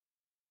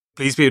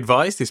Please be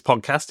advised this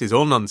podcast is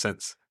all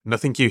nonsense.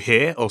 Nothing you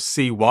hear or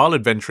see while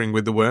adventuring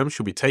with the worms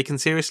should be taken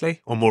seriously,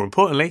 or more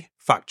importantly,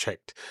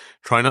 fact-checked.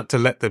 Try not to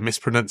let the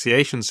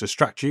mispronunciations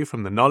distract you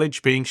from the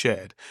knowledge being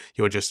shared.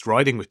 You're just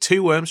riding with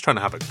two worms trying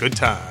to have a good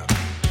time.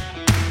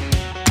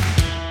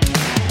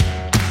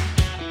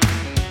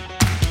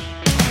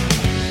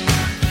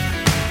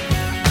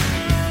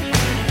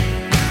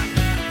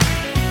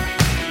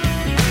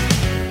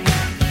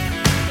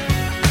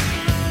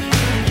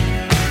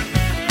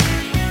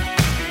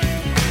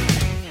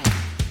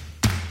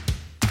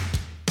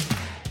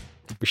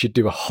 We should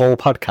do a whole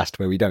podcast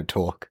where we don't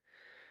talk.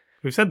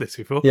 We've said this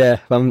before.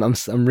 Yeah,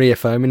 I'm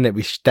reaffirming that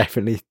we should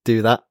definitely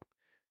do that.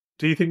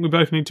 Do you think we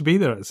both need to be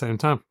there at the same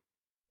time?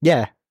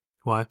 Yeah.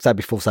 Why? That'd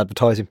be false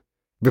advertising.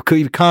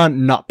 We can't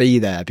not be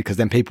there because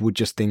then people would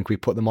just think we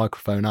put the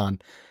microphone on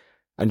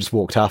and just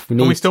walked off. Can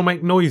we still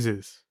make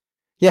noises?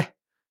 Yeah.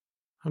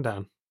 I'm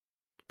down.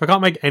 If I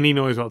can't make any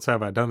noise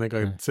whatsoever, I don't think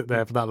I'd sit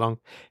there for that long.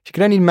 If you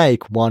could only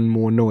make one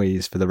more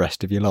noise for the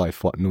rest of your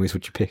life, what noise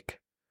would you pick?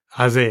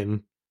 As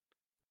in,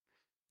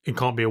 it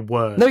can't be a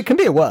word. No, it can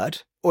be a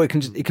word, or it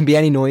can be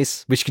any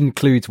noise, which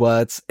includes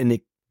words, and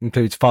it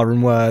includes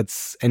foreign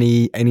words,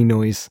 any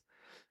noise.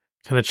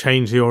 Can I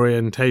change the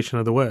orientation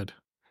of the word?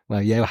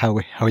 Well, yeah. How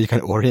are you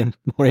going to orient?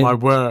 My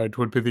word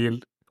would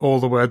be all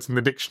the words in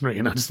the dictionary,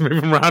 and I just move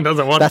them around as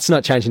I want. That's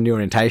not changing the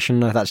orientation.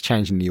 No, that's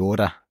changing the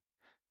order.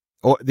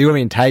 Or the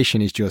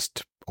orientation is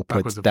just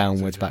upwards,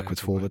 downwards,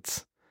 backwards,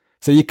 forwards.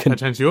 So you can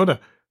change the order.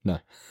 No.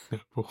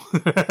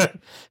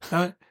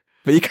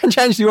 But you can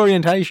change the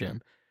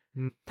orientation.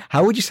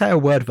 How would you say a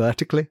word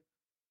vertically?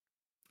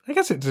 I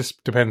guess it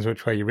just depends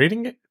which way you're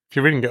reading it. If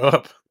you're reading it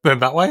up, then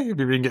that way. If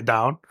you're reading it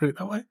down, read it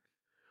that way.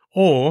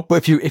 Or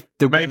but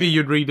maybe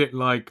you'd read it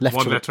like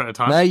one letter at a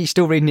time. No, you're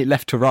still reading it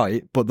left to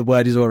right, but the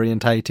word is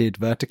orientated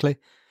vertically.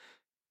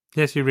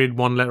 Yes, you read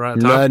one letter at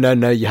a time.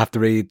 No, you have to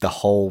read the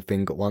whole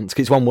thing at once,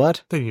 because it's one word.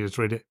 Then you just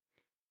read it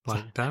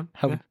like down.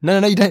 Yeah.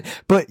 No, you don't.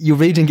 But you're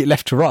reading it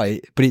left to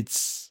right, but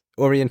it's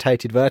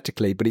orientated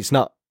vertically, but it's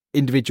not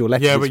individual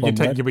letters. Yeah, but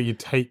you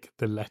take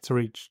the letter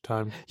each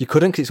time. You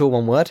couldn't, because it's all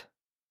one word.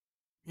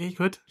 Yeah, you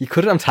could. You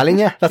couldn't, I'm telling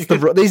you.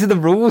 These are the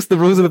rules of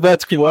the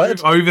vertical word.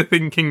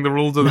 Overthinking the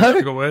rules of the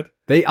vertical word.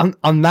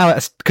 I'm now,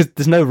 because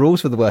there's no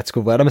rules for the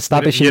vertical word. I'm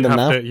establishing them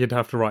now. You'd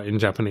have to write in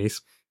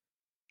Japanese,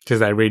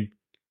 because they read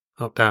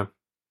up, down.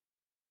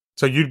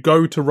 So you'd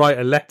go to write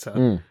a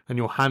letter, and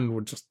your hand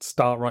would just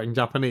start writing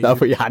Japanese. I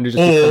thought your hand would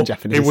just be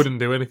Japanese. It wouldn't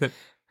do anything.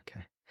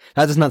 Okay.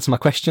 That doesn't answer my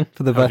question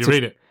for the vertical. How do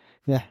you read it?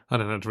 Yeah. I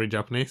don't know how to read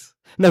Japanese.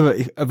 No,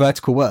 but a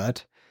vertical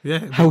word.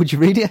 Yeah. How would you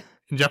read it?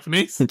 In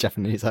Japanese? In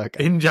Japanese,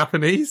 okay. In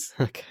Japanese?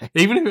 Okay.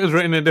 Even if it was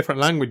written in a different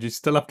language, you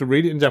still have to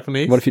read it in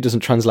Japanese. What if it doesn't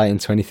translate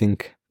into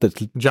anything?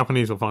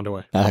 Japanese will find a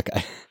way. Okay.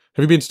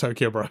 Have you been to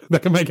Tokyo, bro? They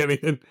can make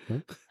anything.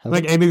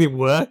 Make anything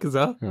work as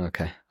well.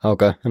 Okay. I'll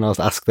go and I'll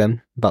ask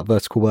them about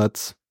vertical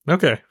words.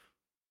 Okay.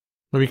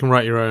 Maybe you can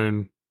write your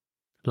own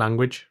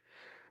language.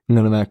 I'm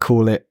going to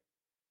call it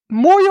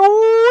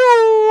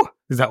Moyo.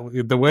 Is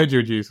that the word you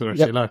would use for the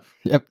rest of your life?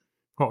 Yep.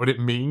 What would it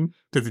mean?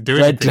 Does it do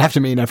anything? Does it have to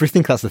mean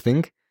everything? That's the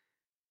thing.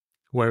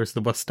 Where is the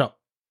bus stop?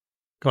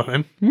 Go on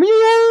then.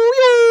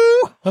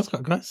 Meow. That's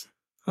quite nice.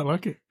 I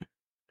like it.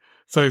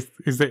 So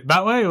is it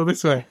that way or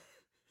this way?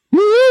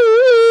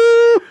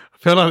 I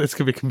feel like this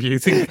could be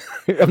confusing.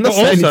 I'm not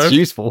saying it's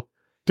useful.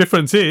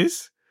 Difference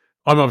is,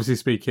 I'm obviously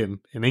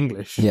speaking in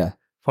English. Yeah.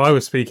 If I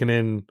was speaking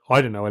in,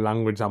 I don't know, a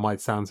language that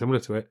might sound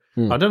similar to it.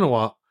 I don't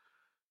know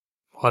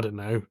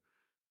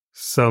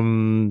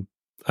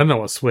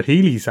what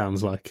Swahili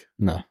sounds like.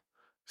 No.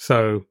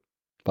 So.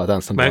 But I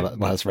don't think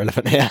that's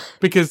relevant here.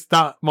 Because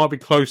that might be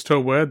close to a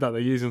word that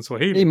they use in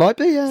Swahili. It might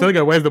be, yeah. So they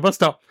go, where's the bus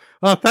stop?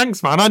 Oh,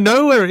 thanks, man. I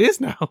know where it is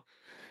now.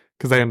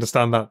 Because they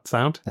understand that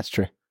sound. That's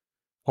true.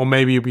 Or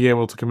maybe you'll be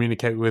able to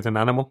communicate with an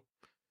animal.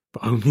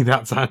 But only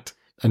that sound.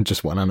 And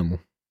just one animal.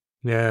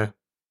 Yeah.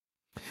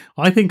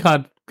 I think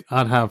I'd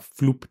have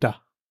flupta.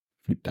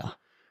 Flupta.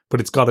 But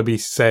it's got to be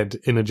said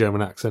in a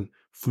German accent.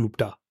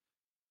 Flupta.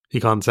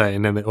 You can't say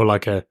it or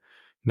like a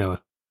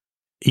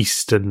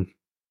Eastern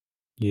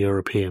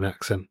European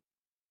accent.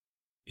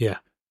 Yeah.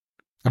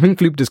 I think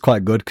flupta is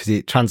quite good because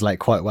it translates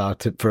quite well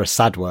for a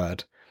sad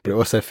word, but it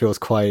also feels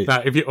quite...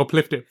 if you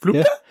uplift it,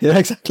 flupta. Yeah,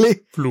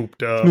 exactly.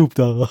 Flupta.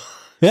 Flupta.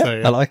 Yeah, so,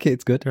 yeah, I like it.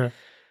 It's good. Yeah.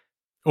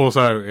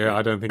 Also,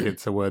 I don't think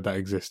it's a word that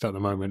exists at the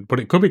moment,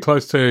 but it could be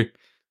close to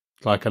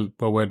like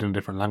a word in a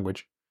different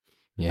language.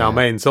 Yeah. Now, it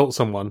may insult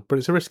someone, but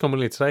it's a risk I'm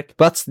willing to take.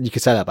 But you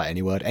could say that about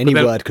any word. Any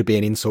word could be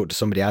an insult to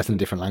somebody else in a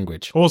different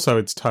language. Also,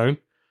 its tone.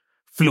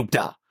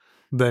 Flupta.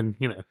 Then,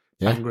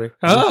 angry.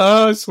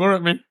 Oh, swore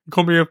at me.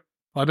 Call me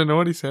I don't know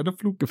what he said. A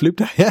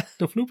flupta, yeah.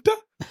 A flupta?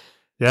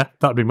 Yeah,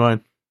 that'd be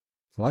mine.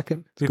 I like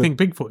it. Do you think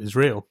Bigfoot is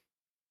real?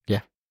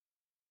 Yeah.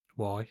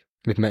 Why?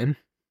 We've met him.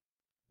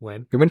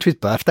 When? We went to his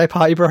birthday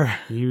party, bro.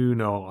 You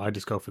know, I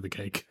just go for the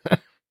cake.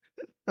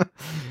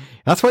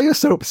 That's why you're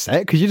so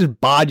upset, because you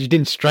just barged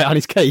in straight on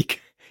his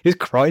cake. He was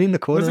crying in the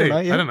corner. Was he?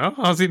 Night, yeah. I don't know.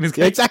 I was eating his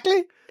cake. Yeah,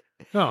 exactly.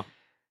 Oh.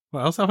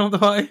 What else happened at the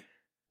party?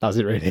 That was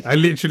it, really. I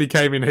literally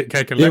came in, hit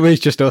cake and left. It was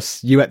just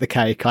us. You ate the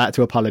cake. I had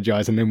to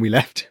apologise, and then we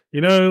left.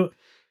 You know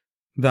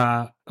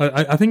that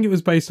I think it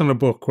was based on a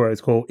book where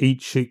it's called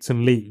Eat, Shoots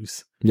and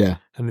Leaves. Yeah.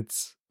 And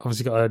it's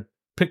obviously got a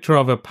picture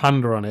of a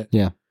panda on it.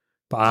 Yeah.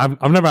 But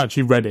I've never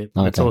actually read it.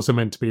 Okay. It's also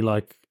meant to be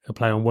like a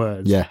play on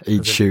words. Yeah,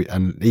 shoots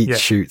and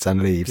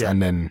leaves,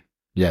 and then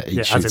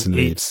eat, shoots and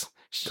leaves.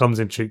 Comes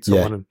in, shoots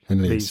someone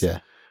and leaves. Yeah.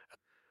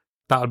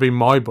 That would be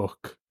my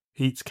book.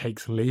 Eats,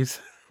 cakes and leaves.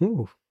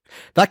 Ooh.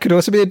 That could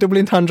also be a double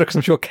entendre, because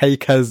I'm sure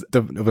cake has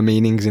other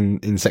meanings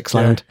in sex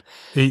land.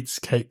 Eats,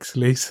 cakes,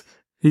 leaves.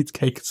 Eats,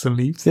 cakes and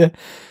leaves. Yeah.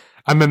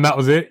 And then that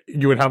was it.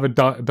 You would have a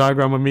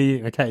diagram of me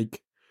eating a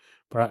cake.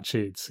 But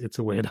actually, it's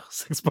a weird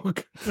sex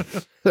book.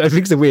 I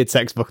think it's a weird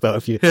sex book, though,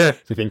 if you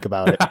think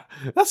about it.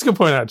 That's a good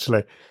point,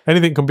 actually.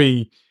 Anything can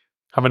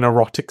have an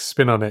erotic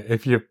spin on it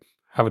if you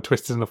have a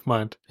twisted enough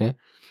mind. Yeah.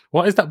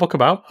 What is that book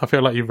about? I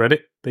feel like you've read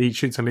it. They eat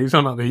shoots and leaves,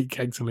 or not? They eat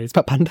cakes and leaves. It's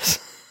about pandas.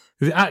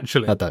 Is it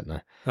actually? I don't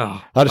know.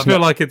 Oh, I feel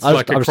like it's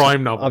like a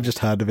crime novel. I've just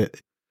heard of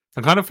it.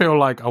 I kind of feel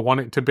like I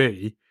want it to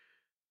be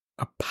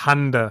a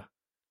panda.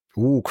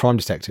 Ooh, crime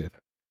detective.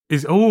 I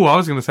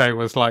was going to say it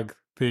was like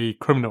the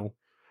criminal,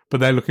 but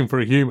they're looking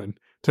for a human.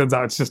 Turns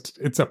out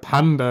it's a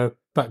panda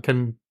that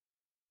can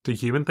do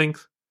human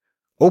things.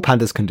 All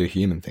pandas can do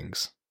human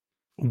things.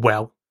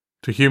 Well,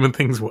 do human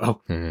things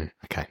well.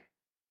 Okay.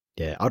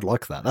 Yeah, I'd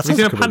like that. Have you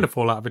seen a panda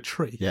fall out of a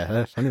tree? Yeah,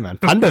 that's funny, man.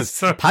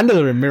 Pandas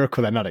are a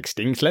miracle they're not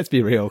extinct. Let's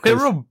be real. They're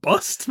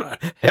robust, man.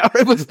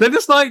 They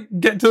just like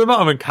get to the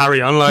bottom and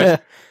carry on.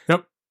 Like,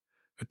 yep.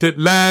 I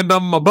didn't land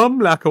on my bum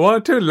like I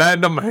wanted to.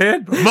 Land on my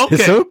head. But I'm okay.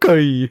 It's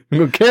okay. I'm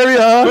going to carry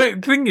on.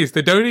 But the thing is,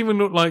 they don't even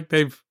look like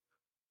they've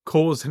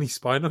caused any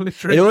spinal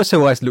injury. It also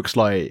always looks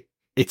like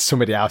it's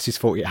somebody else's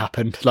fault it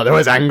happened. Like, they're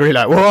always angry,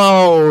 like,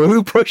 whoa,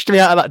 who pushed me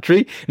out of that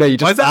tree? No, you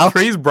just... Why is that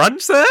tree's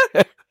branch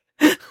there?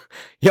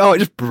 Yo, it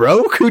just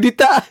broke. Who did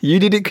that? You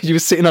did it because you were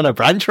sitting on a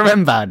branch,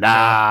 remember?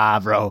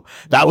 Nah, bro.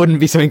 That wouldn't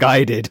be something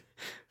I did.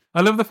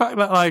 I love the fact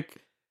that,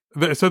 like,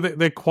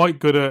 they're quite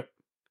good at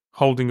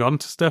holding on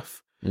to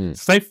stuff.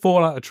 So they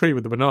fall out of a tree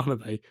with the banana,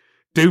 they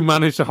do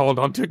manage to hold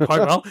on to it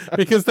quite well,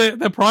 because their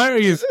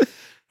priority is,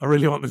 I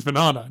really want this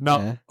banana.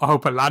 No, I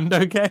hope I land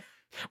okay.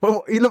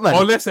 Well, you look, man.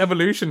 Or unless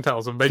evolution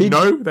tells them they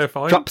know they're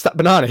fine. Drops that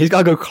banana, he's got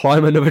to go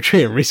climb another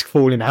tree and risk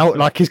falling out.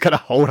 Like, he's got to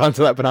hold on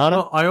to that banana.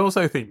 Well, I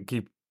also think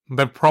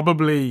they've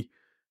probably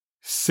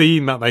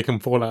seen that they can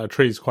fall out of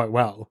trees quite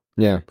well.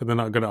 Yeah. But they're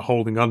not good at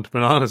holding on to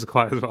bananas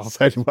quite as well.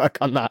 So to work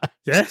on that.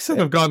 Yes, and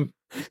they've gone,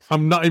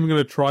 I'm not even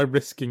going to try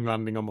risking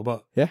landing on my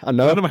butt. Yeah, I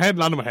know. Land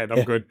on my head,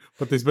 I'm good.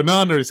 But this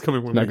banana is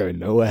coming with me. Not going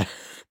nowhere.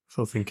 So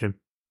I was thinking,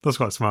 that's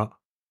quite smart.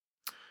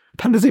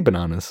 Pandas eat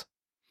bananas.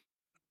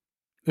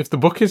 If the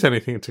book is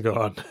anything to go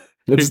on,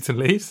 shoots and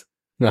leaves.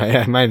 No,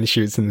 yeah, mainly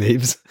shoots and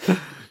leaves.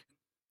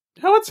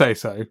 I would say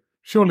so.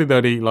 Surely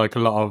they'd eat like a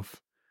lot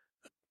of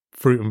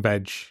fruit and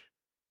veg.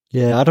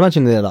 Yeah, I'd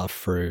imagine they eat a lot of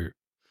fruit.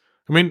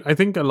 I mean, I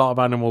think a lot of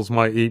animals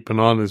might eat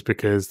bananas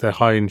because they're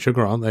high in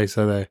sugar, aren't they?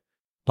 So they're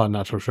like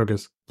natural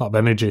sugars, a lot of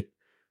energy.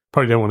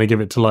 Probably don't want to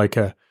give it to like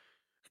a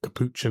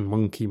capuchin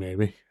monkey,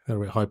 maybe. They're a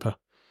bit hyper.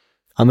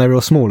 And they're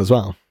real small as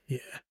well. Yeah.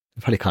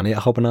 They probably can't eat a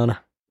whole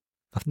banana.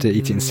 Have to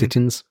eat it in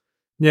sittings.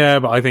 Yeah,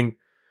 but I think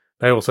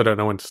they also don't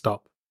know when to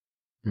stop.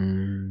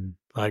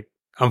 Like,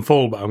 I'm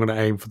full, but I'm going to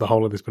aim for the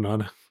whole of this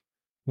banana.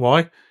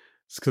 Why?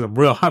 It's because I'm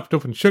real hyped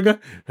up on sugar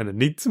and I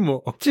need some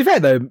more. To be fair,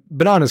 though,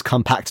 bananas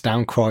compact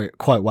down quite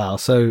well.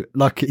 So,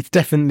 like, it's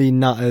definitely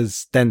not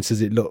as dense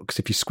as it looks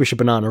if you squish a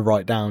banana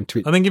right down to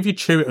it. I think if you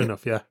chew it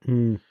enough, yeah.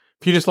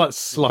 If you just, like,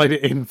 slide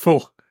it in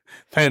full,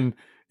 then,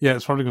 yeah,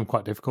 it's probably going to be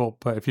quite difficult.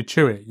 But if you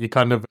chew it,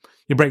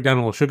 you break down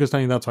all the sugars,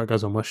 don't you? That's why it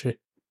goes all mushy.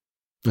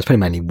 It's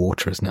probably mainly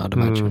water, isn't it, I'd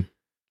imagine.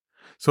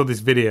 Saw this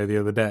video the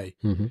other day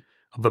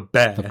of a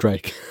bear. Of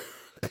Drake.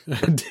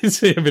 I did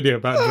see a video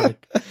about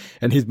Drake.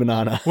 And his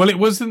banana. Well, it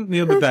wasn't the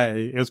other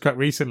day. It was quite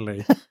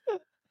recently.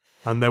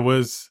 And there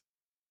was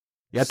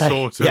You had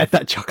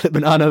that chocolate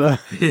banana,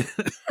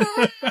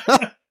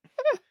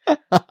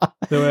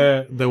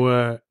 though. There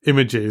were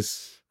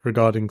images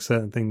regarding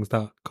certain things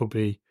that could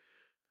be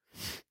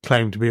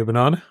claimed to be a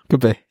banana. Could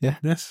be, yeah.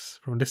 Yes,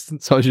 from a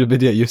distance. So was your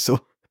video you saw?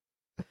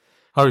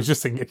 I was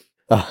just singing.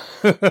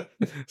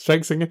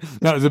 Straight singing.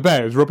 No, it was a bear.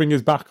 He was rubbing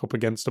his back up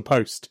against a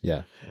post.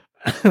 Yeah.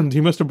 And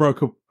he must have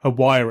broke a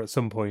wire at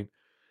some point.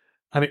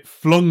 And it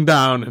flung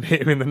down and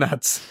hit him in the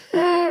nuts.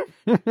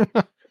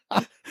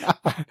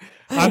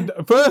 And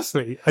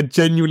firstly, I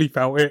genuinely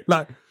felt it.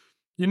 Like,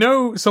 you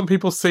know, some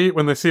people see it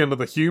when they see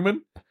another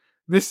human.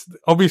 This,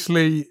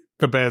 obviously,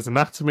 the bear's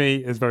anatomy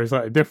is very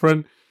slightly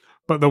different.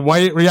 But the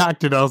way it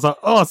reacted, I was like,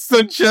 oh,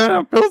 sunshine,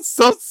 I feel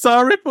so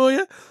sorry for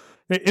you.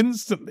 It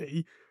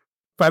instantly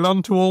fell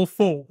onto all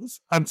fours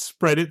and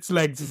spread its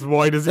legs as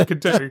wide as it could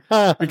do,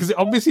 because it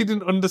obviously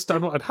didn't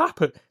understand what had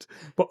happened,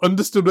 but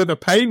understood where the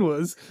pain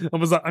was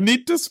and was like, I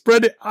need to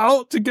spread it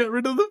out to get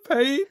rid of the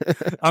pain.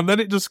 And then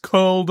it just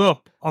curled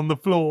up on the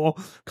floor,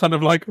 kind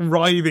of like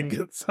writhing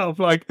itself,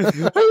 like,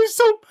 it was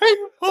so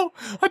painful,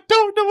 I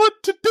don't know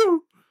what to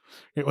do.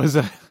 It was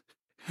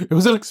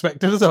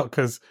unexpected as well,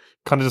 because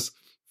kind of just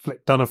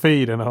flicked on a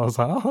feed and I was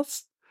like, oh,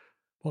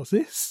 what's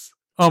this?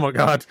 Oh my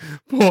God,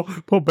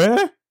 poor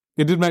bear.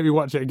 It did make me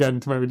watch it again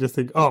to make me just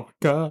think, oh my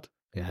God.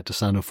 Yeah, it does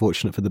sound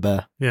unfortunate for the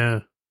bear.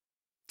 Yeah.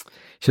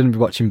 Shouldn't be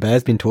watching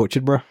bears being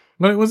tortured, bro.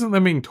 No, it wasn't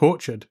them being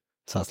tortured.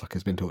 Sounds like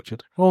it's been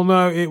tortured. Well,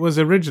 no, it was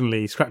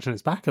originally scratching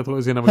its back. I thought it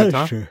was going to have a good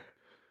time. True.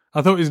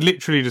 I thought it was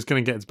literally just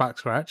going to get its back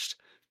scratched.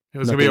 It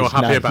was going to be all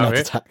happy about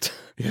it. Attacked.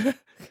 Yeah.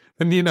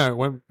 And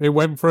it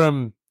went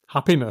from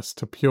happiness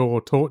to pure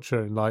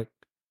torture and like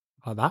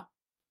that.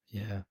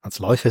 Yeah, that's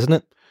life, isn't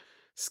it?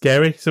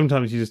 Scary.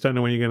 Sometimes you just don't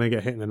know when you're going to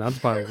get hit in the nuts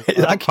by a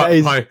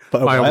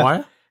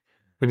wire.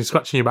 When you're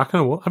scratching your back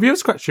on a wall. Have you ever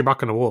scratched your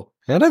back on a wall?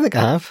 Yeah, I don't think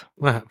I have.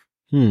 I have.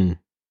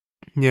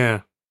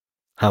 Yeah.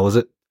 How was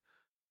it?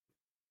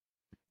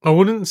 I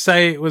wouldn't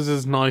say it was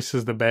as nice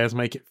as the bears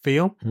make it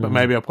feel, but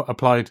maybe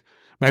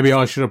maybe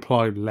I should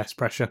apply less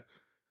pressure.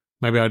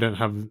 Maybe I don't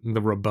have the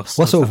robustness.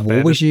 What sort of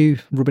wall was you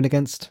rubbing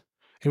against?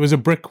 It was a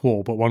brick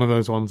wall, but one of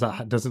those ones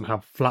that doesn't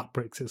have flat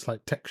bricks. It's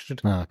like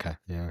textured. Oh, okay.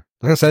 Yeah.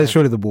 Like I said,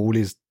 surely the wall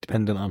is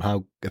dependent on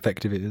how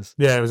effective it is.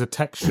 Yeah, it was a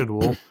textured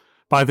wall,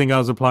 but I think I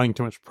was applying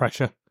too much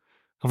pressure.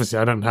 Obviously,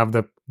 I don't have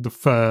the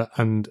fur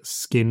and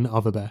skin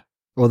of a bear.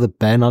 Or the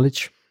bear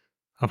knowledge.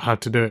 I've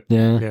had to do it.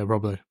 Yeah,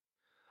 probably.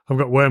 I've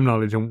got worm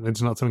knowledge, and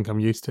it's not something I'm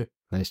used to.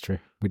 That's true.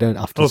 We don't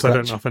often. Also,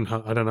 scratch.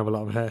 I don't have a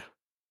lot of hair.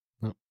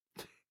 No.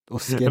 Or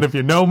skin. And if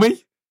you know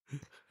me,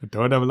 I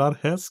don't have a lot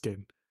of hair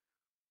skin.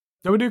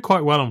 Yeah, we do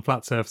quite well on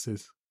flat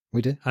surfaces.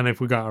 We do. And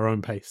if we got our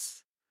own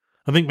pace.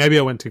 I think maybe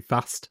I went too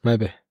fast.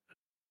 Maybe.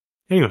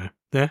 Anyway,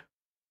 yeah.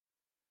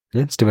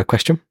 Yeah, let's do a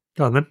question.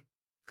 Go on then.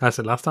 I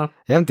said last time.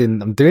 Yeah, I'm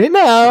doing it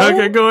now.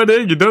 Okay, go on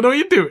then. You don't know what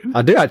you're doing.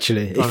 I do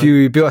actually. If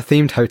you built a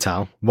themed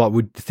hotel, what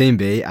would the theme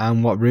be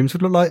and what rooms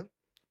would look like?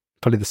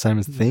 Probably the same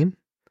as the theme.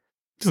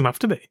 It doesn't have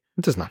to be.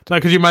 It doesn't have to.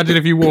 Like, could you imagine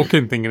if you walk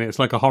in thinking it's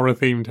like a horror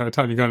themed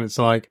hotel and you go and it's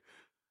like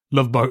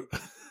Love Boat?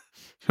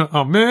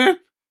 Oh man.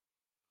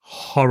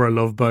 Horror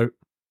Love Boat.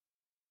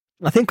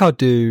 I think I'd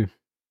do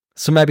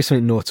maybe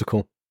something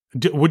nautical.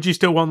 Would you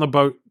still want the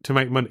boat to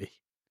make money?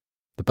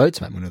 The boat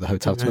to make money, or the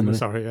hotel to make money?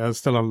 Sorry, I was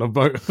still on Love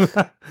Boat.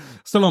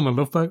 Still on the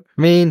Love Boat.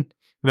 I mean...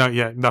 No,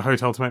 yeah, the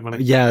hotel to make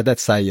money. Yeah,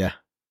 let's say, yeah.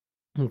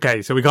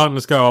 Okay, so we can't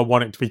just go, I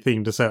want it to be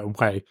themed a certain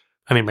way,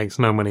 and it makes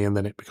no money, and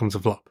then it becomes a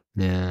flop.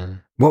 Yeah.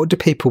 What do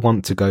people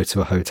want to go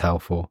to a hotel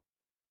for?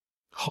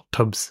 Hot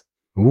tubs.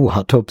 Ooh,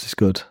 hot tubs is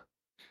good.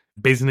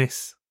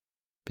 Business.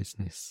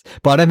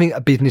 But I don't think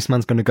a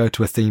businessman's going to go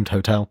to a themed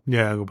hotel.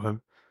 Yeah, good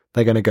point.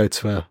 They're going to go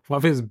to a... What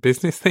if it's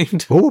business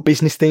themed? Oh,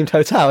 business themed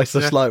hotel. It's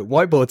just like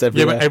whiteboards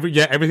everywhere. Yeah,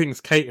 but everything's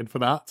catered for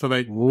that. So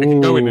they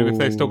can go in, and if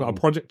they've still got a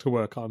project to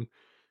work on,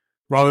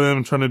 rather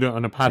than trying to do it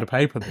on a pad of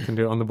paper, they can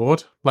do it on the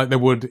board, like they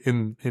would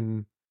in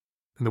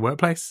the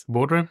workplace,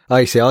 boardroom. Oh,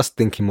 you see, I was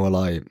thinking more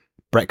like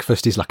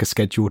breakfast is like a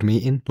scheduled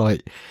meeting.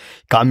 Like,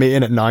 got a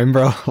meeting at 9,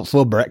 bro,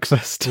 for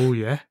breakfast. Oh,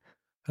 yeah.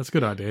 That's a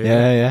good idea.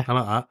 Yeah. I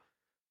like that.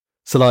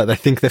 So, like, they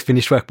think they've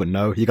finished work, but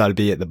no, you got to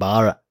be at the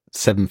bar at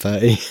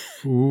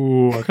 7:30.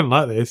 Ooh, I kind of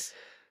like this.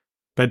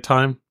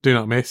 Bedtime, do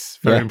not miss.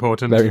 Very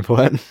important. Very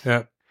important.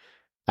 Yeah.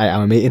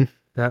 8-hour meeting.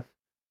 Yeah.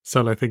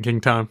 Solo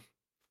thinking time.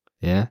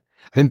 Yeah.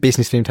 I think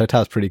business themed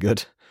hotel is pretty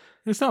good.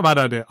 It's not a bad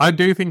idea. I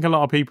do think a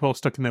lot of people are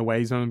stuck in their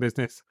ways on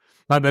business.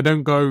 Like, they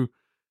don't go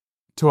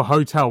to a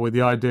hotel with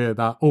the idea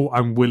that,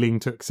 I'm willing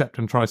to accept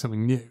and try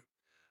something new.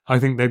 I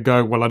think they'd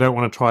go, well, I don't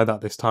want to try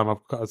that this time.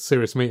 I've got a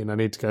serious meeting. I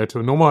need to go to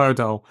a normal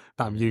hotel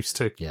that I'm used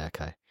to. Yeah,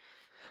 okay.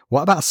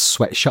 What about a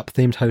sweatshop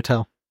themed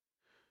hotel?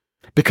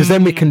 Because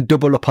then we can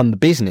double up on the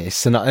business.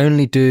 So not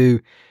only do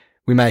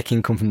we make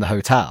income from the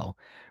hotel,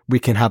 we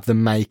can have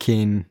them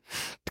making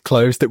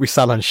clothes that we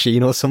sell on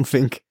Shein or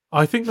something.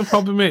 I think the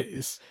problem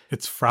is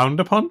it's frowned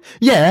upon.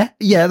 Yeah,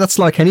 that's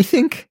like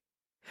anything.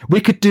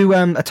 We could do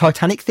a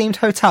Titanic themed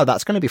hotel.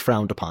 That's going to be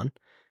frowned upon.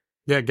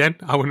 Yeah, again,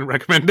 I wouldn't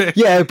recommend it.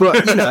 Yeah,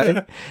 but,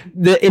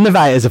 the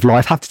innovators of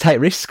life have to take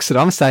risks. And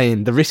I'm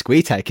saying the risk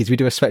we take is we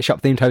do a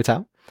sweatshop themed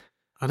hotel.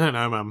 I don't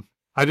know, man.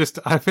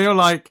 I feel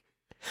like...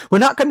 We're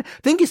not going to...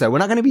 Thing is, though, we're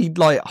not going to be,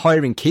 like,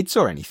 hiring kids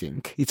or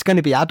anything. It's going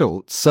to be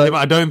adults. So yeah, but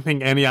I don't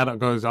think any adult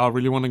goes, I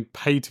really want to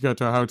pay to go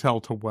to a hotel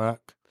to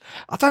work.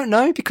 I don't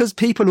know, because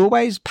people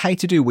always pay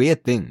to do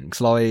weird things.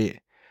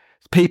 Like,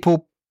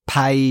 people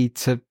pay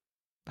to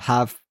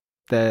have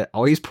their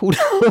eyes pulled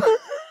out.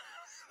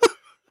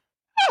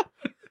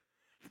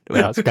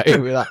 Where I was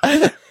going with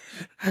that.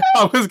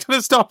 I was going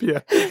to stop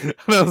you. And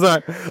I was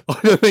like, I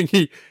don't think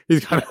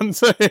he's going to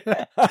answer it.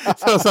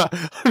 So I was like,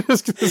 I'm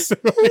just going to say,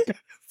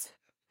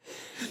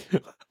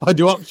 I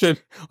do option.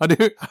 I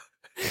do.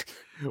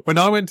 When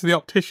I went to the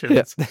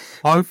opticians,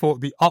 I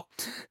thought the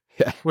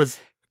was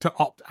to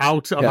opt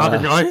out of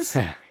having eyes.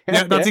 Yeah,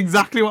 that's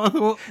exactly what I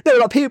thought. No,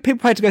 like people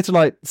pay to go to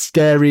like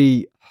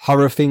scary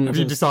horror things. Have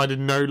you decided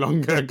no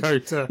longer go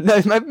to?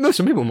 No,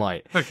 some people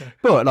might. Okay,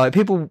 but like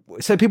people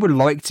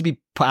like to be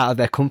put out of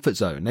their comfort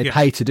zone. They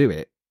pay to do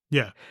it.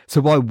 Yeah.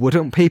 So why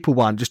wouldn't people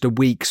want just a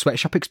week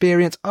sweatshop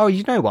experience? Oh,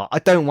 you know what? I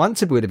don't want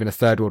to live in a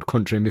third world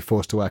country and be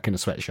forced to work in a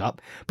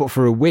sweatshop, but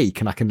for a week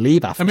and I can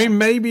leave after. I mean,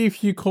 maybe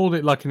if you called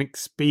it like an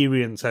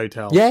experience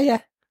hotel. Yeah.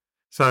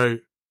 So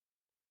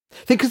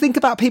Think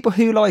about people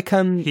who like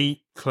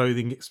heat,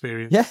 clothing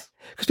experience. Yeah,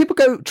 because people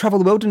go travel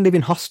the world and live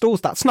in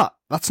hostels. That's not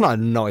a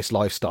nice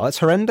lifestyle. It's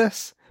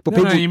horrendous. But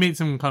No, you meet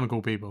some kind of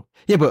cool people.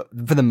 Yeah, but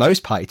for the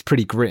most part, it's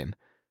pretty grim.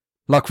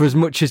 Like, for as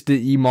much as that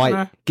you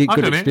might get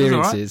good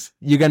experiences,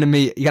 you're gonna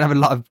have a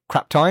lot of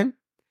crap time.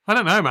 I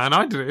don't know, man.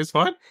 I did it. It's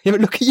fine. Yeah,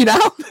 but look at you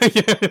now.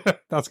 Yeah,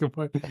 that's a good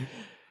point.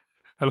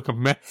 I look a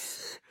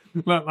mess.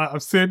 Like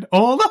I've seen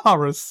all the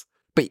horrors.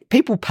 But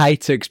people pay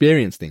to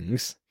experience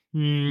things.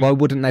 Why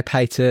wouldn't they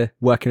pay to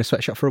work in a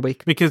sweatshop for a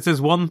week? Because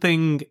there's one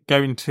thing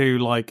going to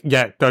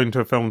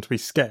a film to be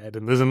scared,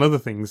 and there's another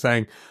thing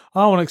saying,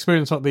 I want to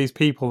experience what these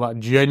people that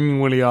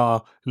genuinely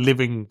are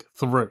living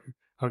through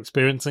are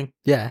experiencing.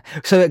 Yeah.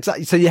 So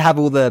exactly. So you have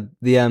all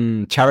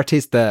the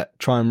charities that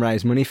try and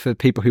raise money for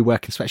people who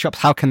work in sweatshops.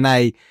 How can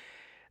they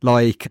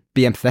like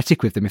be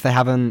empathetic with them if they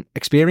haven't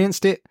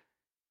experienced it?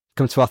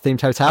 Come to our themed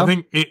hotel. I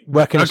think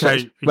work in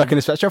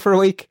a sweatshop for a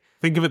week.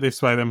 Think of it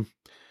this way, then.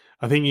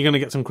 I think you're going to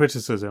get some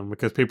criticism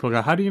because people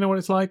go, how do you know what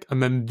it's like?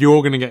 And then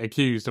you're going to get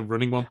accused of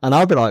running one. And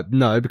I'll be like,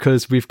 no,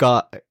 because we've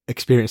got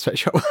experienced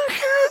sweatshop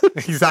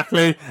workers.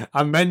 Exactly.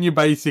 And then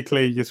you're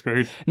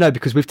screwed. No,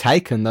 because we've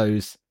taken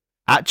those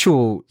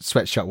actual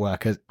sweatshop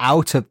workers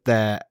out of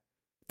their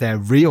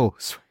real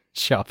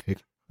sweatshopping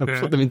and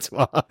put them into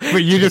our...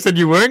 But you just said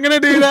you weren't going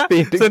to do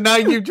that? So now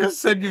you've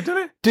just said you've done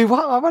it? Do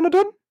what? What have I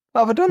done?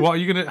 What have I done? What are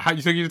you going to...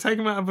 So you're going to take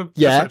them out of a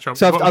sweatshop?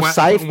 So I've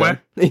saved them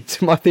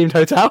into my themed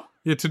hotel.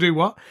 Yeah, to do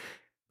what?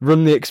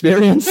 Run the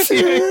experience.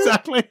 Yeah,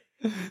 exactly.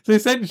 So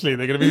essentially,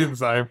 they're going to be the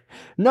same.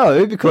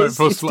 No, because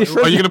it's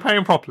different. Are you going to pay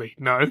them properly?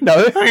 No.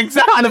 Exactly.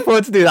 I can't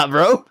afford to do that,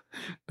 bro.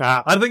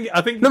 Nah, I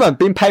think. No, man,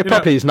 being paid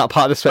properly is not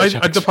part of the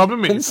sweatshop. The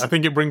problem is, I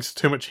think it brings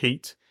too much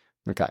heat.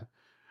 Okay.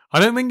 I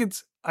don't think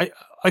it's. I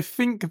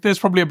think there's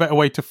probably a better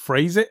way to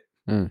phrase it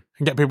and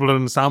get people to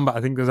understand. But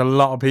I think there's a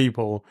lot of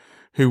people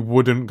who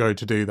wouldn't go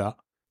to do that.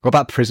 What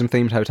about prison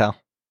themed hotel?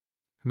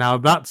 Now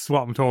that's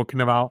what I'm talking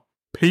about.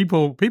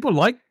 People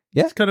like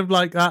it's kind of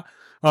like that.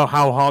 Oh,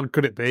 how hard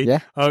could it be? Yeah.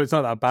 Oh, it's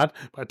not that bad.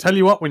 But I tell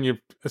you what, when you're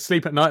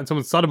asleep at night and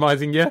someone's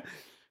sodomizing you.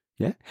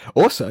 Yeah.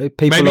 Also,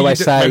 people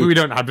always say... Maybe we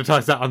don't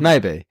advertise that.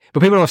 Maybe.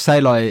 But people always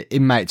say, like,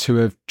 inmates who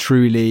have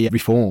truly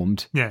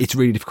reformed, yeah, it's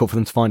really difficult for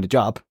them to find a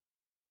job.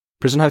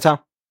 Prison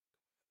hotel?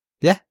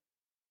 Yeah.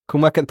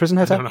 Come work at the prison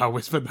hotel? I don't know, I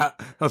whispered that.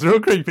 That's real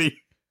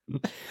creepy.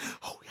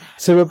 Oh, yeah.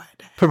 So we're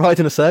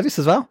providing a service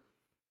as well?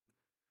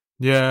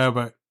 Yeah,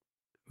 but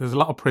there's a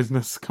lot of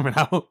prisoners coming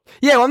out.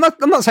 Yeah, well,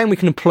 I'm not saying we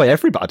can employ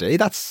everybody.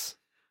 That's...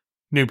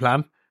 New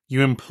plan.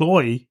 You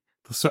employ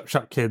the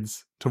sweatshop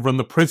kids to run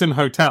the prison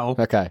hotel.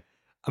 Okay.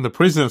 And the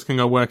prisoners can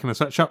go work in a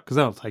sweatshop because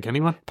they'll take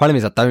anyone. Problem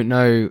is, I don't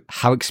know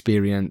how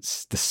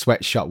experienced the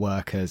sweatshop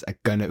workers are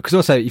going to... Because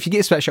also, if you get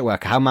a sweatshop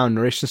worker, how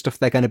malnourished and stuff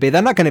they're going to be.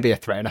 They're not going to be a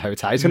threat in a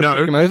hotel. He's going to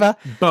pick them over.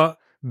 But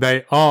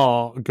they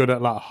are good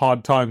at like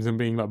hard times and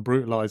being like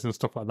brutalised and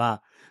stuff like that.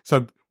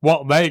 So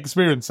what they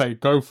experience, say,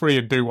 go free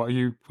and do what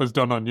was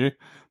done on you.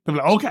 They're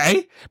like,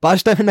 okay. But I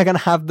just don't think they're going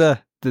to have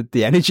the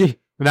energy.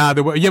 Nah,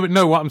 but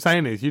no, what I'm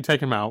saying is you take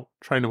them out,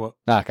 train them up.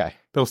 Okay.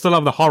 They'll still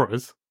have the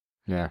horrors.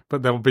 Yeah.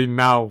 But they'll be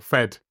now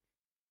fed.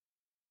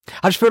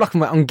 I just feel like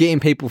I'm getting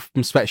people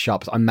from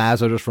sweatshops. I may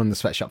as well just run the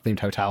sweatshop themed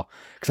hotel.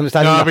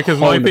 Because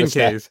my thing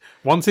is,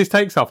 once this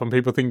takes off and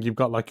people think you've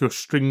got like your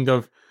string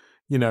of,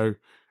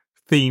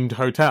 themed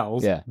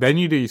hotels, then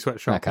you do your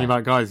sweatshop. Okay. You're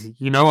like, guys,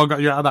 I got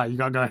you out of that. You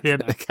got to go here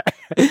now.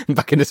 Okay.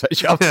 Back in the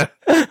sweatshop. Yeah.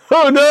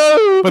 Oh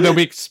no! But there'll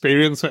be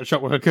experienced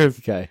sweatshop workers.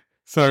 Okay.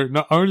 So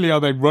not only are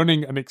they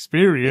running an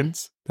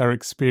experience, they're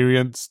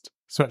experienced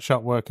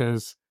sweatshop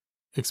workers.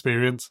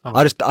 Experience.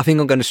 I think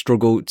I'm going to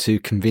struggle to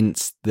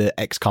convince the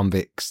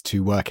ex-convicts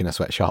to work in a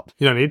sweatshop.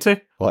 You don't need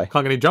to. Why?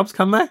 Can't get any jobs,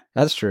 can they?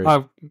 That's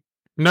true.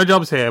 No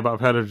jobs here, but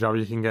I've heard of a job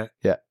you can get.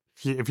 Yeah.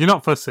 If you're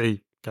not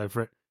fussy, go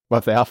for it. Well,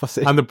 if they are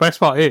fussy. And the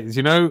best part is,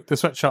 the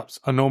sweatshops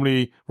are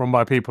normally run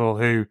by people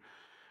who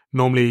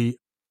normally...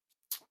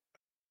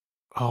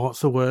 Oh, what's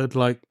the word?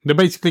 Like, they're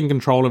basically in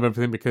control of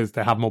everything because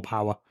they have more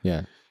power.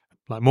 Yeah.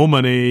 Like, more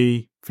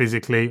money,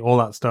 physically, all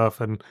that stuff.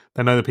 And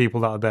they know the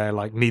people that are there,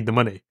 like, need the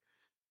money.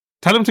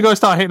 Tell him to go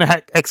start hitting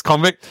an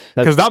ex-convict,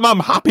 because that man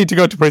happy to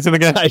go to prison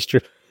again. That is true.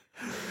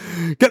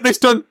 Get this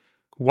done.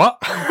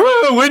 What?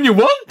 When you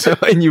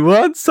want. When you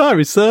want.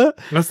 Sorry, sir.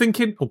 I was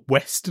thinking a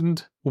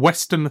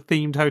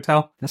Western-themed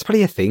hotel. That's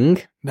probably a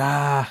thing.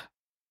 Nah.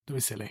 Don't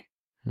be silly.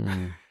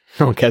 No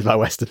one cares about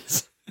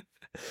Westerns.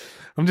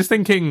 I'm just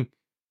thinking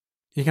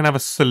you can have a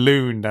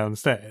saloon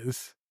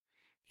downstairs.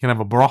 You can have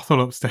a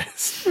brothel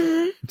upstairs.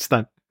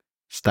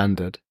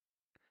 Standard.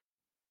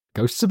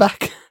 Ghosts are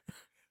back.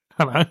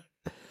 Hello.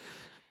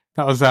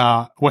 That was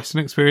our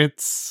Western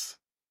experience.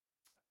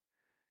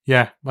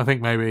 Yeah, I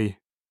think maybe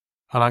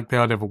I like the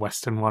idea of a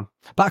Western one.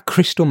 About a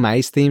Crystal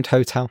Maze themed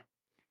hotel.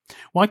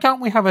 Why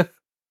can't we have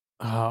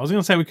I was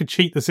going to say we could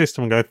cheat the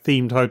system and go a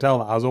themed hotel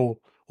that has all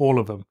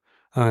of them.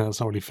 I think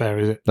that's not really fair,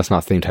 is it? That's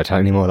not a themed hotel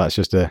anymore. That's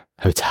just a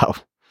hotel.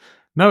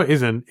 No, it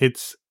isn't.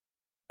 It's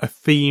a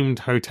themed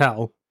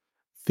hotel.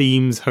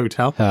 Themes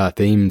hotel.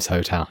 Themes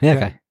hotel. Yeah,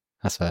 okay.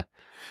 That's fair.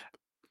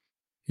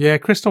 Yeah,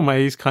 crystal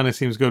maze kind of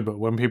seems good, but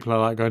when people are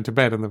like going to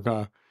bed and they've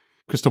got a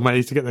crystal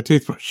maze to get their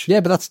toothbrush. Yeah,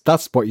 but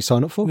that's what you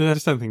sign up for. I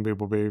just don't think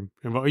people be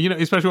involved. You know,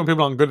 especially when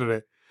people aren't good at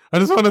it. I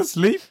just want to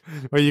sleep.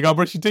 Well, you got to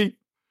brush your teeth.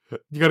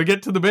 You got to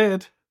get to the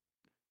bed.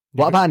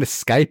 What about an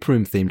escape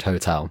room themed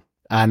hotel?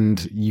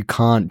 And you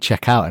can't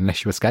check out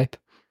unless you escape.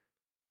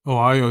 Oh,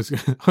 I was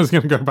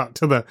going to go back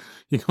to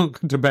you can't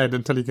go to bed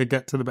until you can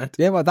get to the bed.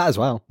 Yeah, well, that as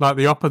well. Like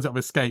the opposite of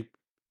escape,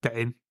 get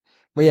in.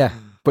 Well, yeah,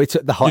 but it's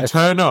at the You height.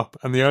 turn up,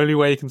 and the only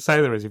way you can stay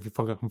there is if you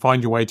can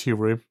find your way to your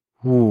room.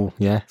 Ooh,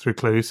 yeah. Through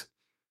clues.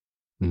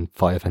 And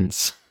fire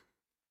vents.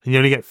 And you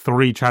only get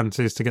 3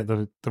 chances to get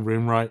the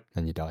room right.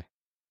 And you die.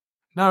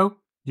 No,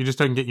 you just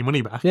don't get your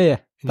money back. Yeah.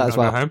 That as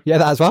well. Home. Yeah,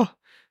 that as well.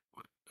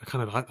 I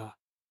kind of like that.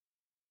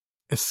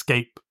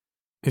 Escape.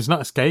 It's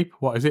not escape.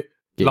 What is it?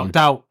 Get locked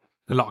in. out.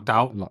 The locked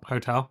out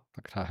hotel.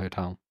 Locked out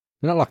hotel.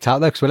 We're not locked out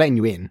though, because we're letting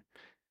you in.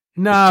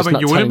 No, but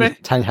not you wouldn't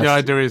be. The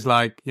idea is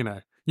like, you know,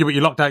 but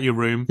you locked out your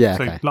room. Yeah,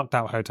 so okay. Locked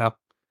out hotel.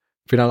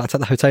 If you're not locked out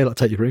the hotel, you're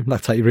locked out your room.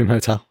 Locked out your room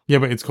hotel. Yeah,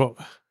 but it's called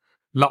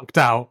locked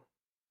out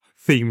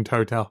themed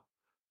hotel.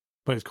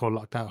 But it's called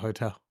locked out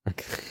hotel.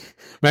 Okay.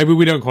 Maybe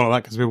we don't call it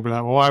that because people will be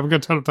like, well, why am I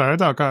going to turn up to a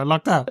hotel? Got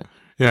locked out.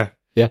 Yeah.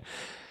 Yeah.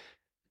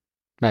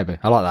 Maybe.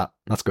 I like that.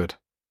 That's good.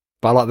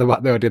 But I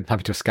like the idea of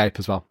having to escape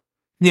as well.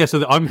 Yeah,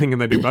 so I'm thinking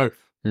they do both.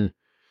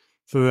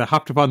 So they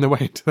have to find their way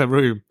into their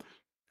room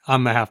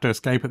and they have to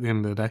escape at the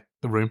end of the day,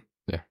 the room.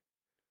 Yeah.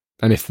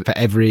 And if for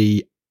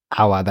every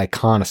hour they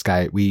can't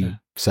escape, we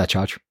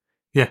surcharge.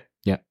 Yeah.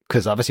 Yeah.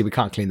 Because obviously we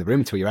can't clean the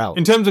room until you're out.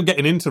 In terms of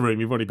getting into the room,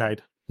 you've already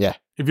paid. Yeah.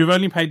 If you've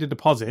only paid a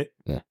deposit,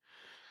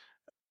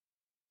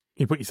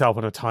 you put yourself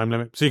on a time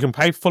limit. So you can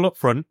pay full up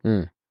front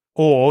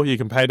or you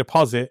can pay a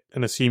deposit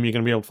and assume you're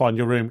going to be able to find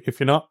your room. If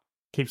you're not,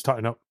 keep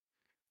starting up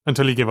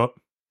until you give up.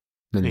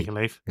 Then you can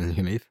leave. And you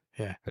can leave.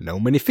 Yeah. But no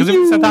money for you.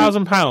 you. Because if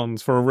it's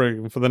 £1,000 for a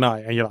room for the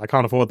night and you're like, I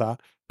can't afford that,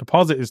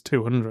 deposit is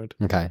 200.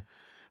 Okay.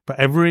 But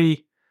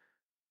every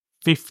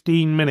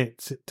 15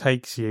 minutes it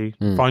takes you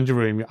to find your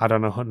room, you add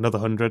on another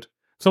 100.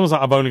 Someone's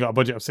like, I've only got a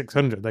budget of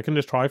 600. They can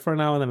just try for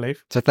an hour and then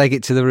leave. So if they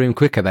get to the room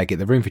quicker, they get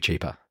the room for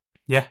cheaper.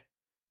 Yeah.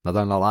 I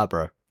don't like that,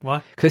 bro.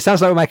 Why? Because it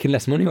sounds like we're making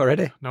less money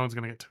already. No one's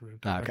going to get to a room.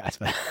 Oh, okay, that's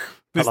fair.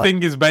 This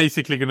thing is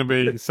basically going to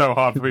be so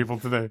hard for people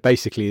to do.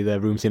 Basically, the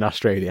rooms in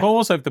Australia. But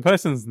also, if the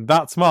person's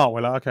that smart,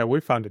 we're like, okay, we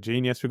found a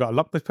genius. We've got to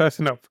lock this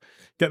person up,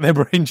 get their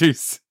brain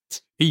juice,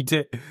 eat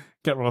it,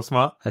 get real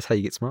smart. That's how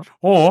you get smart.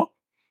 Or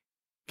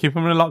keep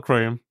them in a locked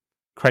room,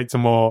 create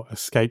some more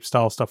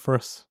escape-style stuff for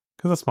us,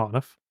 because they're smart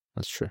enough.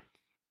 That's true.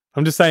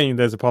 I'm just saying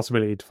there's a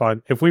possibility to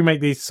find, if we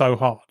make these so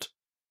hard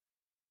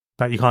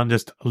that you can't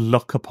just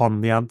look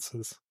upon the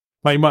answers.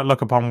 Like, you might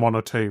look upon 1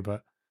 or 2,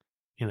 but,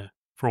 you know,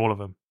 for all of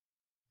them.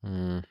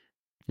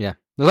 Yeah. As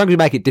long as we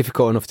make it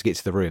difficult enough to get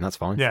to the room, that's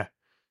fine. Yeah.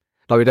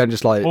 Like, we don't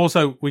just like...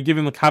 Also, we give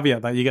them the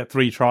caveat that you get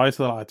 3 tries,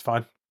 so they're like, it's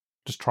fine.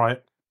 Just try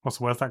it. What's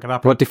the worst that could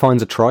happen? What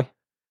defines a try?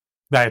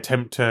 They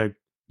attempt to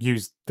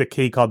use the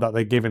key card that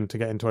they're given to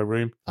get into a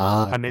room.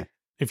 And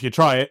if you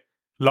try it,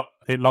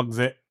 it logs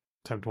it.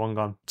 Attempt 1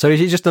 gone. So is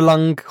it just a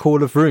long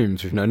hall of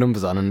rooms with no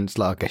numbers on and it's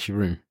like, I guess your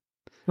room?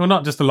 Well,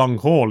 not just a long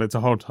hall. It's a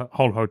whole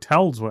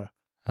hotel's worth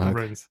of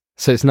rooms.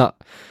 So it's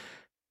not...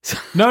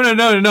 No.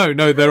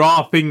 There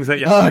are things that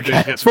you have to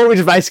do. It's what we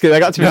just basically, they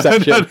got to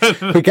reception.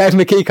 No. We gave them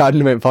a key card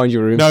and they went find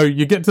your room. No,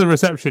 you get to the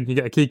reception, you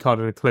get a key card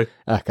and a clue.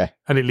 Okay.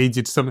 And it leads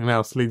you to something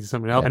else,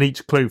 And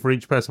each clue for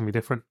each person will be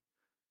different.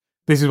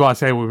 This is why I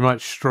say we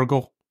might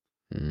struggle.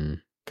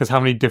 Because how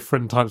many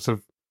different types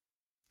of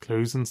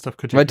clues and stuff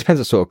could you... Well, it depends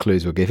what sort of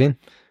clues we're giving.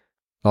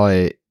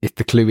 Like, if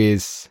the clue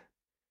is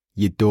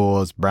your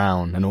door's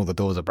brown and all the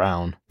doors are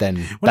brown,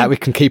 then we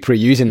can keep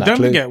reusing that clue. Don't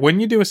clue. forget, when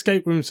you do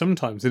escape rooms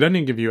sometimes, they don't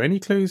even give you any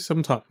clues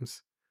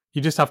sometimes.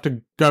 You just have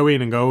to go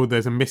in and go, oh,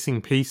 there's a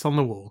missing piece on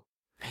the wall.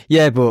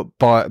 Yeah, but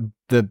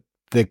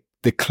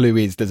the clue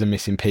is there's a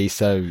missing piece,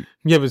 so...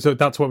 Yeah, but so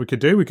that's what we could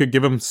do. We could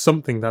give them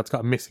something that's got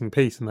a missing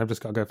piece and they've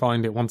just got to go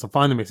find it. Once they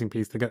find the missing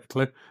piece, they get the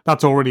clue.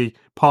 That's already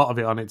part of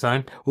it on its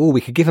own. Oh,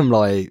 we could give them,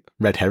 like,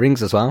 red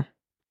herrings as well.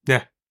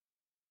 Yeah.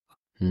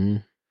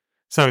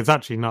 So it's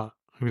actually not...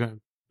 We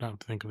don't have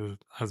to think of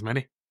as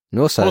many.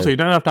 And also, you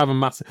don't have to have a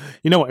massive...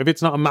 You know what? If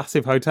it's not a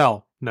massive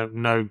hotel,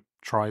 no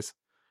tries.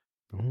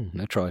 Oh,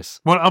 no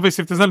tries. Well,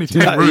 obviously, if there's only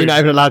 10 rooms... You're not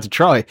even allowed to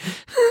try.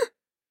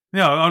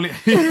 Yeah, only...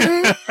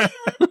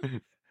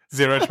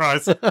 0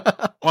 tries. Well,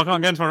 I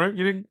can't get into my room.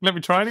 You didn't let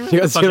me try anyway? You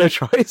got 0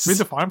 tries? Read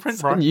the fine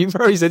print, right? You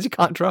bro, you said you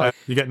can't try.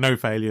 You get no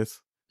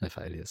failures. No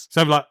failures.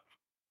 So, like,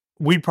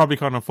 we probably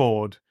can't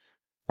afford...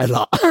 A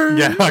lot.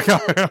 Yeah,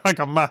 like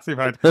a massive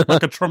hotel.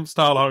 Like a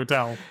Trump-style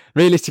hotel.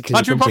 Realistically...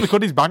 Actually, we probably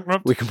could. He's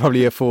bankrupt. We can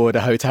probably afford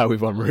a hotel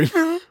with 1 room.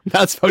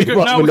 That's probably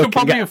what we're looking at. We could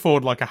probably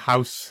afford, like, a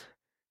house.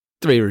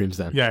 3 rooms,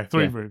 then. Yeah,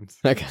 3 rooms.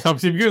 Okay. So,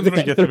 obviously, if you go 3,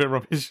 it gets a bit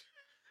rubbish.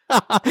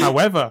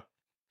 However...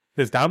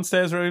 There's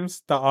downstairs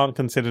rooms that aren't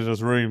considered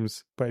as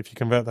rooms, but if you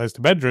convert those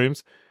to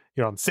bedrooms,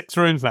 you're on 6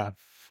 rooms now.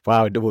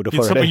 Wow, doubled up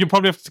already. You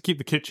probably have to keep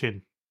the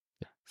kitchen.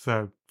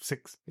 So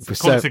 6.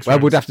 So, 6 well,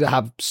 rooms. we'd have to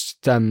have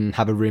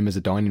a room as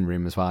a dining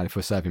room as well if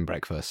we're serving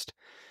breakfast.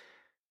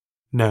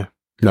 No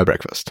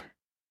breakfast.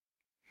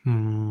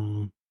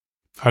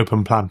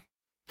 Open plan.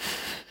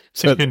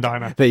 So Kitchen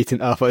diner. they're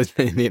eating. I thought it was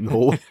mainly in the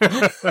hall. You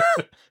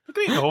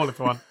can eat in the hall if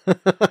you want.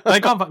 They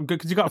can't,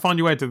 because you got to find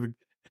your way to the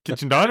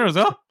kitchen diner as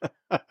well.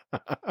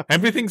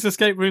 Everything's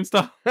escape room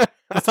stuff.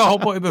 That's the whole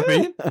point of the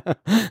theme.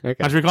 Okay.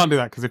 Actually, we can't do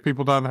that because if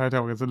people die in the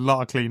hotel, there's a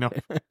lot of clean up.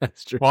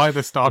 That's true. Why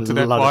they started There's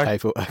a it? lot Why of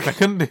paperwork.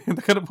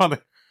 they couldn't find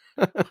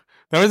it.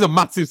 There is a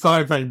massive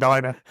sign saying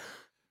diner.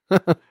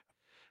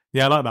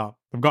 Yeah, I like that.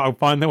 They've got to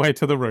find their way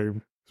to the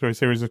room through a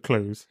series of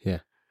clues. Yeah.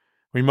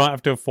 We might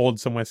have to afford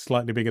somewhere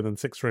slightly bigger than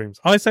 6 rooms.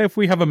 I say if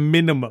we have a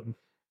minimum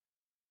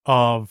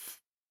of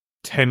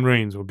 10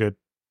 rooms, we're good.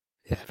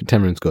 Yeah,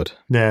 10 rooms good.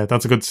 Yeah,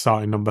 that's a good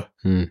starting number.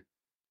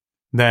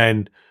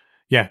 Then,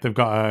 yeah, they've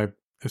got a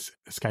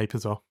escape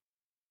as well.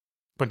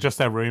 But just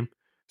their room.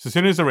 So as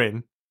soon as they're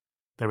in,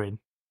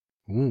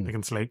 Ooh. they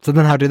can sleep. So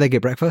then how do they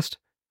get breakfast?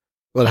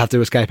 Well, they have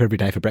to escape every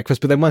day for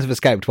breakfast, but then once they've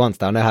escaped once,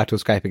 they'll know how to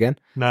escape again.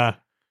 Nah,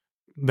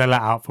 they're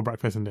let out for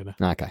breakfast and dinner.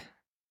 Okay.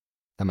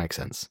 That makes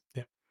sense.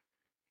 Yeah.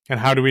 And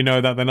how do we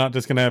know that they're not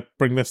just going to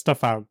bring their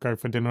stuff out, go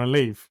for dinner and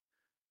leave?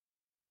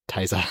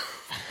 Taser.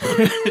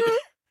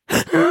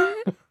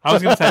 I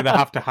was going to say they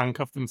have to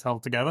handcuff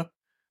themselves together.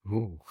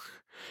 Ooh.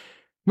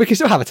 We can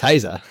still have a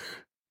taser.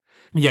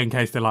 Yeah, in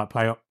case they like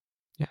play up.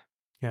 Yeah.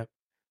 Yeah.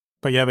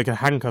 But yeah, they can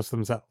handcuff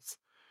themselves.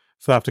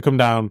 So they have to come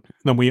down,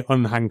 then we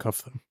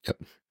unhandcuff them.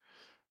 Yep.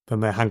 Then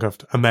they're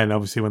handcuffed. And then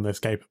obviously when they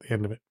escape at the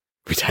end of it.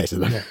 We taser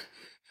them. Yeah.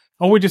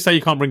 Or we just say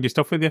you can't bring your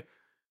stuff with you.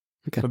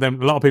 Okay. But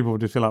then a lot of people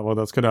would just feel like, well,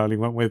 that's good. I only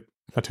went with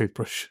a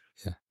toothbrush.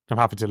 Yeah. I'm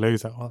happy to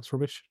lose that. Oh, that's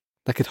rubbish.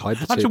 They could hide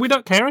the Actually, tooth. we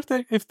don't care if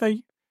they,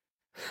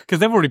 because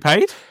they've already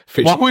paid.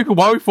 Fridge- Why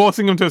are we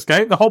forcing them to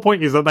escape? The whole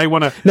point is that they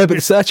want to. No, but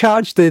the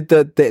surcharge,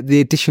 the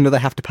additional they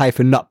have to pay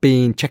for not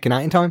being checking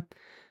out in time,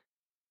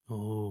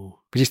 Oh.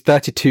 which is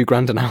 32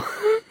 grand an hour.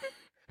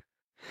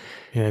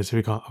 Yeah, so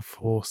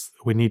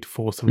we need to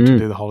force them to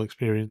do the whole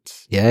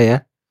experience.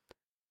 Yeah.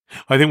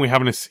 I think we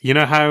have you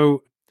know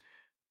how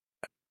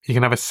you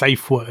can have a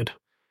safe word?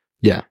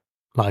 Yeah.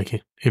 Like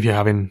if you're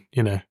having,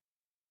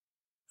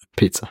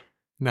 Pizza.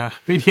 nah,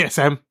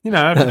 BDSM,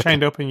 if you're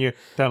chained up and you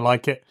don't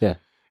like it. Yeah.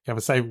 You have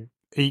a safe,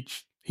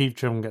 each of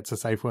them gets a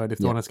safe word if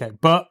they Yeah. want to escape.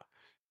 But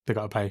they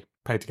got to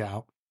pay to get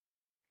out.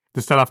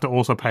 They still have to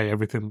also pay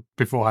everything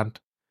beforehand.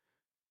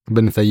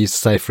 But if they use the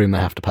safe room, they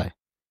have to pay.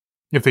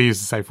 If they use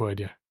the safe word,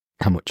 yeah.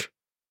 How much?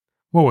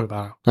 We'll work that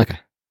out. Okay.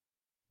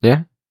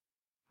 Yeah?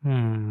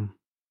 I'm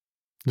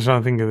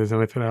trying to think if there's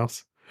anything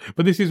else.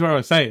 But this is where I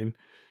was saying,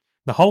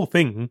 the whole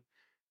thing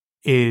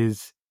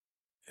is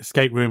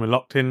escape room and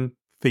locked in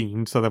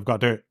themed, so they've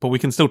got to do it. But we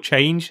can still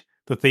change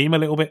the theme a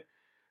little bit.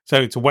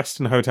 So it's a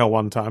Western hotel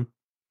one time.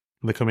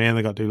 And they come in,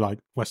 they got to do like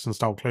Western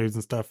style clues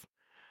and stuff.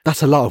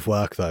 That's a lot of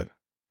work, though.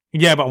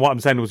 Yeah, but what I'm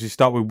saying was you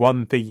start with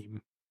one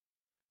theme.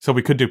 So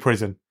we could do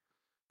prison.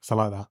 So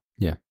like that.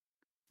 Yeah.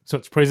 So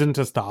it's prison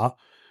to start,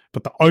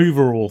 but the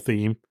overall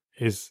theme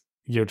is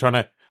you're trying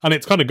to, and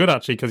it's kind of good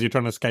actually because you're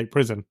trying to escape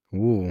prison.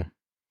 Ooh.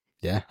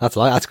 Yeah, that's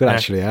good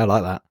actually. Yeah, I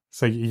like that.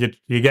 So you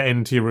get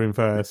into your room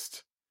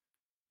first,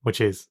 which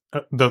is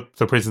the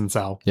prison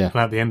cell. Yeah. And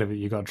at the end of it,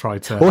 you got to try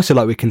to. Also,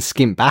 like we can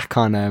skimp back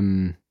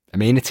on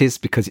amenities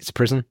because it's a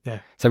prison. Yeah.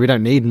 So we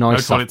don't need No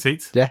nice toilet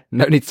seats. Yeah,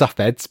 no need soft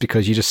beds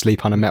because you just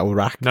sleep on a metal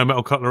rack. No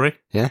metal cutlery.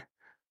 Yeah.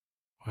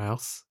 What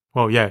else?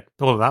 Well, yeah,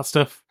 all of that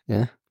stuff.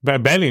 Yeah.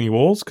 But barely any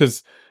walls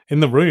because in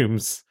the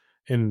rooms,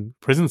 in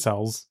prison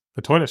cells,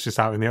 the toilet's just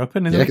out in the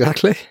open, isn't Yeah, it?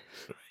 exactly.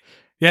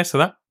 Yeah, so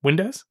that.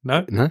 Windows?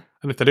 No. No.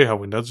 And if they do have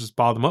windows, just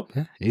bar them up.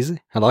 Yeah,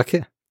 easy. I like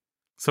it.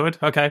 Sorted.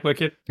 Okay,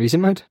 wicked. Easy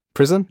mode.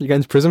 Prison. You're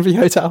going to prison for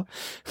your hotel.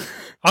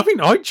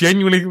 I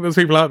genuinely think there's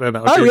people out there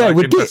that would Oh be yeah, like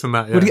would interested in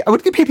that. Yeah.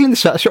 would get people in the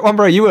sweatshop one,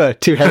 bro. You were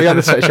too heavy on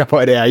the sweatshop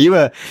idea. You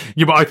were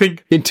Yeah, but I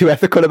think being too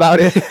ethical about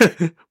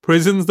it.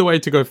 prison's the way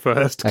to go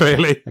first,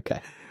 clearly.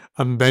 Okay.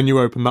 And then you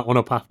open that one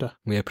up after.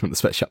 We open up the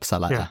sweatshop, so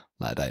Yeah.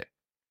 like that.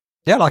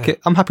 Yeah, I like it.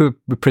 I'm happy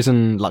with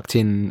prison, locked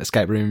in,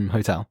 escape room,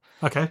 hotel.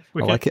 Okay. I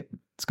Wicked. like it.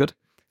 It's good.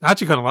 I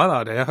actually kind of like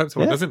that idea. I hope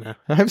someone Yeah. does it now.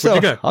 I hope so.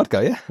 Would you go? I'd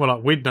go, yeah. Well,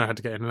 like, we'd know how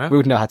to get in and out. We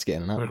would know how to get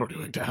in and We've out. already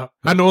worked it out.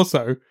 And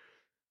also,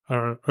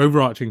 our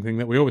overarching thing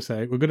that we always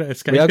say, we're good at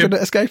escaping. We are good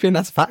at escaping.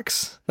 That's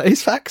facts. That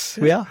is facts.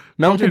 We are.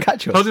 No one can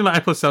catch us. Told you like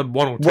episode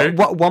 1 or 2.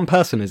 What one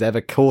person has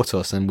ever caught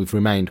us and we've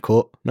remained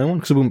caught? No one,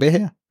 because we wouldn't be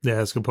here. Yeah,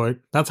 that's a good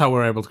point. That's how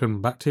we're able to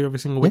come back to you every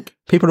single Yeah. week.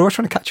 People are always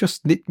trying to catch us.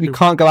 We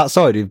can't go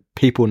outside with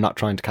people not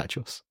trying to catch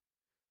us.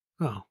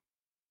 Oh.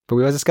 But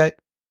we always escape.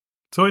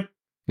 Sweet.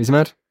 Easy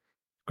mode.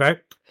 Great.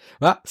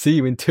 Well, see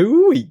you in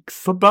 2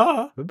 weeks.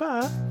 Bye-bye.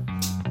 Bye-bye.